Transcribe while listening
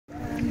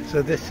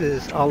So this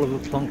is Oliver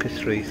Plunkett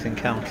Street in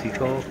County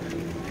Cork,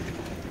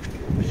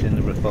 which is in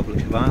the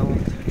Republic of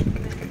Ireland,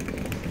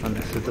 and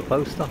this is the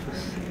post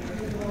office.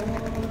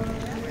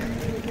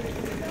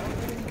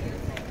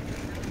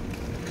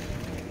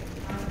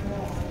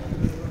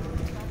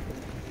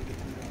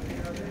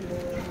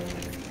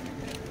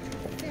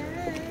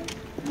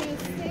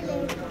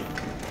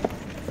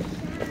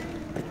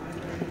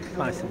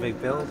 Quite a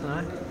big building,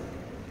 eh?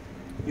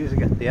 Usually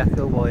get the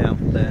Echo boy out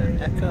there.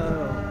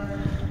 Echo!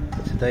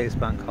 Today's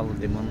bank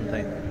holiday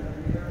Monday,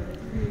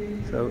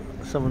 so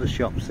some of the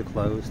shops are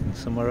closed and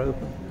some are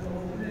open.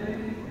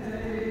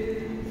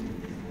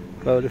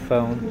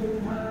 Vodafone,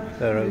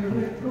 they're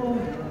open.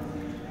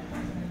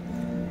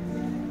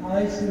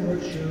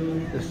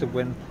 This is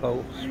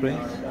Wimpole Street.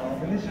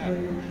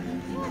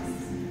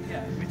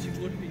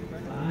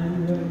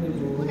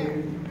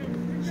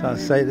 So I'd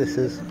say this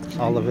is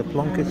Oliver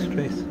Plunkett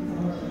Street.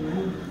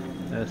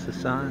 There's the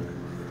sign.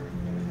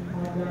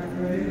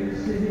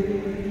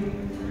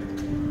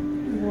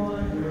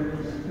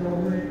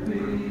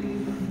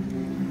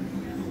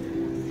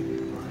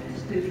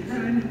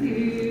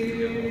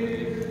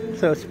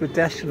 So it's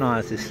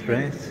pedestrianised, this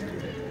street.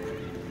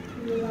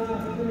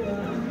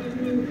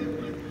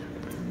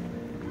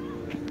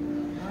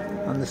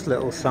 And this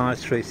little side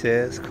street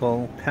here is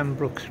called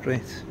Pembroke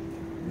Street.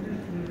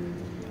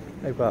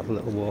 Maybe have a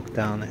little walk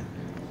down it.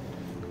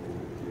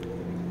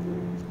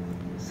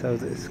 So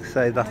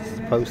say that's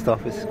the post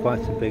office, it's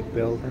quite a big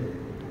building.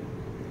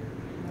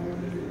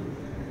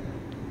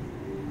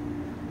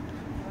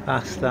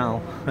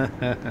 Pastel. There's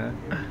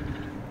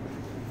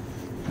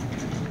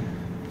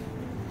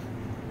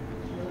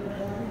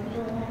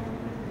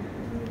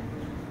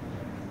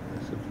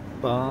a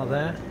bar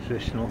there,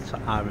 traditional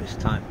Irish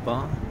type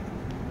bar.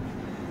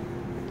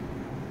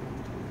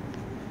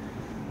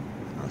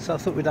 And so I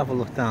thought we'd have a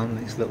look down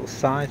these little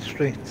side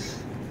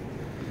streets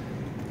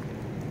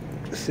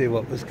to see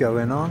what was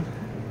going on.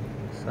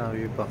 So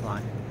you've got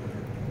like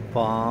a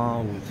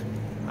bar with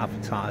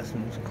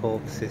advertisements,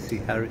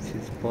 CorkCity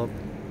Heritage Pub,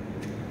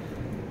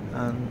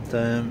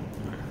 and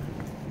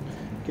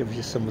gives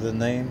you some of the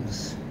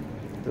names: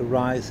 the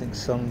Rising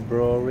Sun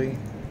Brewery,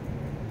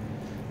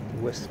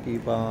 the Whiskey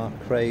Bar,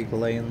 Craig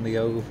Lane, the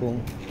Oval.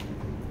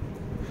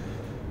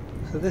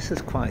 So this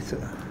is quite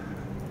a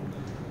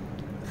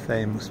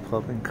famous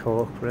pub in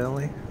Cork,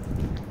 really.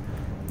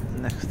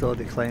 Next door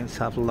they claim to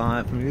have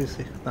live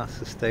music. That's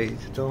the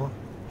stage door.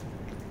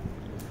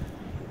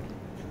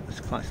 It's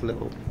quite a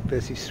little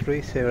busy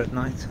street here at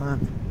night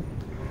time.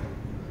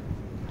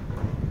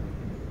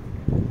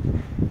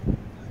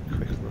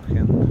 Quick look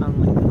in.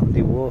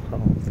 Andy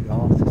Warhol, the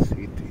artist,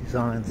 he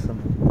designed some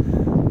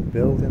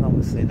building.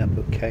 Obviously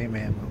never came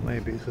in, but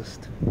maybe it's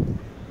just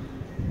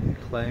they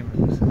claim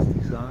it's his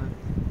design.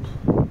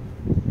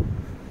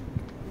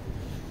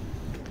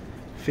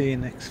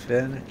 Phoenix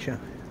Furniture,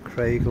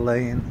 Craig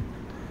Lane,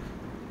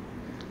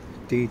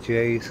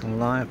 DJs and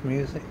live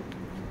music.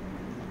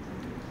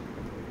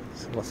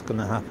 So what's going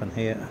to happen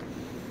here?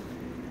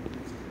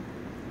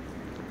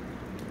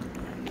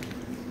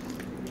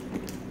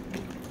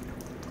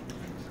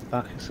 So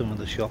back in some of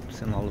the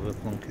shops in Oliver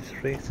Plunkett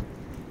Street.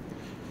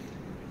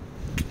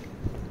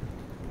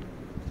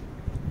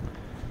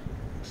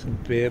 Some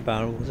beer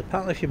barrels.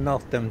 Apparently if you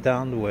melt them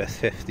down they're worth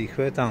 50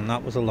 quid, and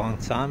that was a long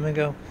time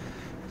ago.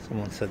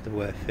 Someone said they're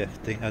worth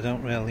 50. I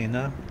don't really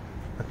know.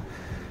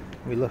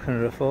 We're looking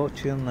at a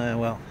fortune there.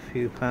 Well, a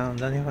few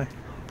pounds anyway.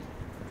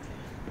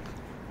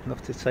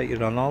 Enough to take you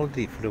on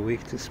holiday for a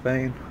week to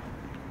Spain.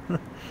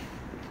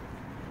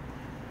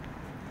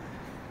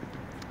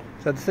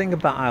 So the thing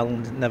about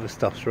Ireland, it never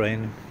stops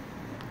raining.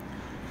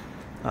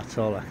 That's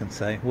all I can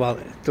say. Well,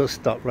 it does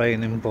stop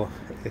raining, but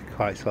it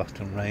quite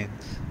often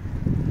rains.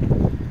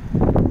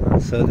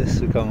 And so this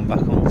is going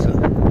back onto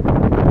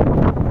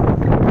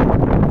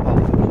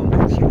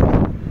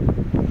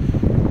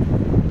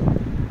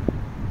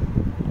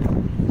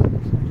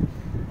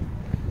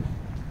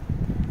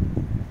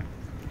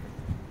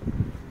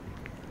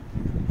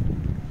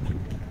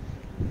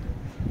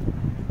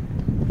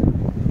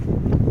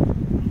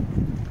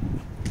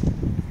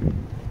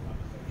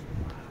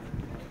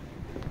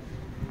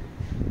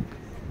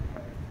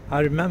I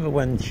remember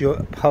when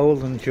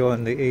Poland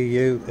joined the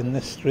EU, in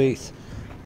this street